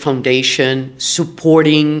Planet Foundation,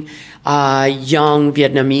 supporting young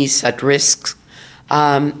Vietnamese at risk,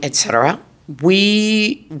 etc.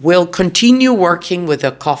 We will continue working with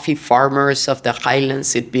the coffee farmers of the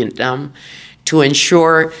highlands in Vietnam to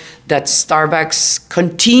ensure that Starbucks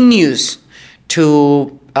continues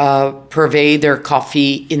to purvey their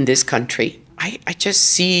coffee in this country. I just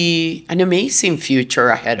see an amazing future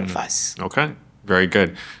ahead of us. Okay, very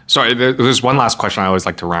good. Sorry, there's one last question I always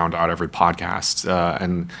like to round out every podcast,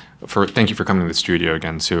 thank you for coming to the studio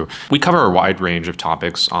again too. We cover a wide range of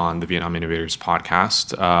topics on the Vietnam Innovators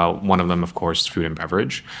podcast. One of them, of course, food and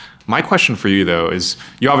beverage. My question for you, though, is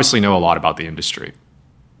you obviously know a lot about the industry.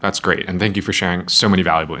 That's great, and thank you for sharing so many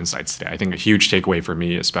valuable insights today. I think a huge takeaway for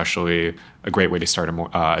me, especially a great way to start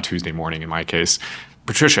a Tuesday morning in my case.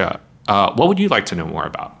 Patricia, what would you like to know more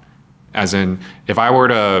about? As in, if I were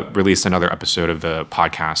to release another episode of the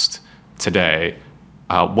podcast today,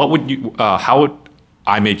 how would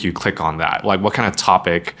I make you click on that? Like, what kind of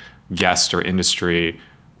topic, guest, or industry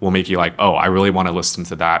will make you like, oh, I really want to listen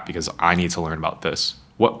to that because I need to learn about this?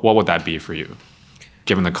 What would that be for you?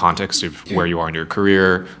 Given the context of where you are in your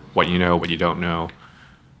career, what you know, what you don't know,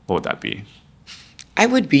 what would that be? I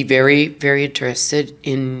would be very, very interested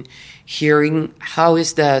in hearing how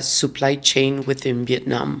is the supply chain within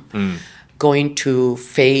Vietnam going to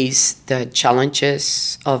face the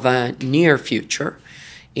challenges of a near future,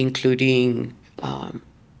 including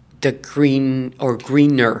the green or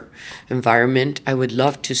greener environment. I would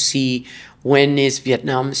love to see when is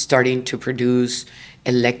Vietnam starting to produce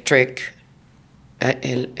electric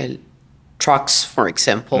trucks, for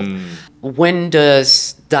example. When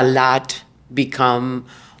does the lot become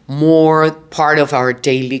more part of our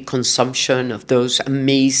daily consumption of those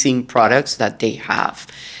amazing products that they have?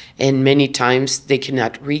 And many times they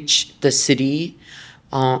cannot reach the city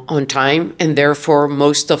on time, and therefore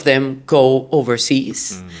most of them go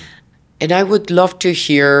overseas. And I would love to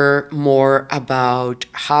hear more about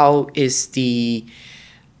how is the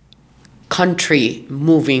country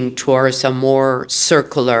moving towards a more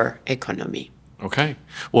circular economy. Okay.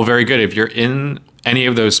 Well, very good. If you're in any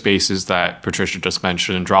of those spaces that Patricia just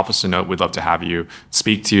mentioned, drop us a note. We'd love to have you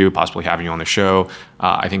speak to you, possibly having you on the show.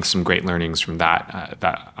 I think some great learnings from that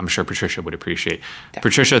that I'm sure Patricia would appreciate. Definitely.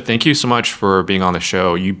 Patricia, thank you so much for being on the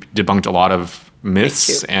show. You debunked a lot of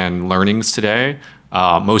myths and learnings today.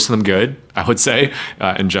 Most of them good, I would say,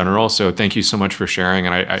 in general. So thank you so much for sharing.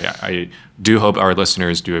 And I do hope our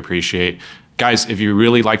listeners do appreciate. Guys, if you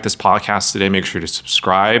really like this podcast today, make sure to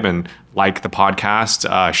subscribe and like the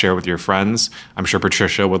podcast, share with your friends. I'm sure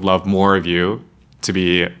Patricia would love more of you to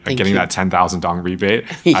be getting that 10,000 dong rebate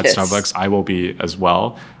at Starbucks. I will be as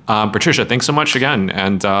well. Patricia, thanks so much again.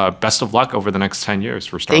 And best of luck over the next 10 years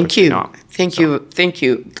for Starbucks. Thank you. Thank you. Thank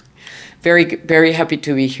you. Very, very happy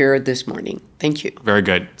to be here this morning. Thank you. Very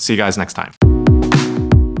good. See you guys next time.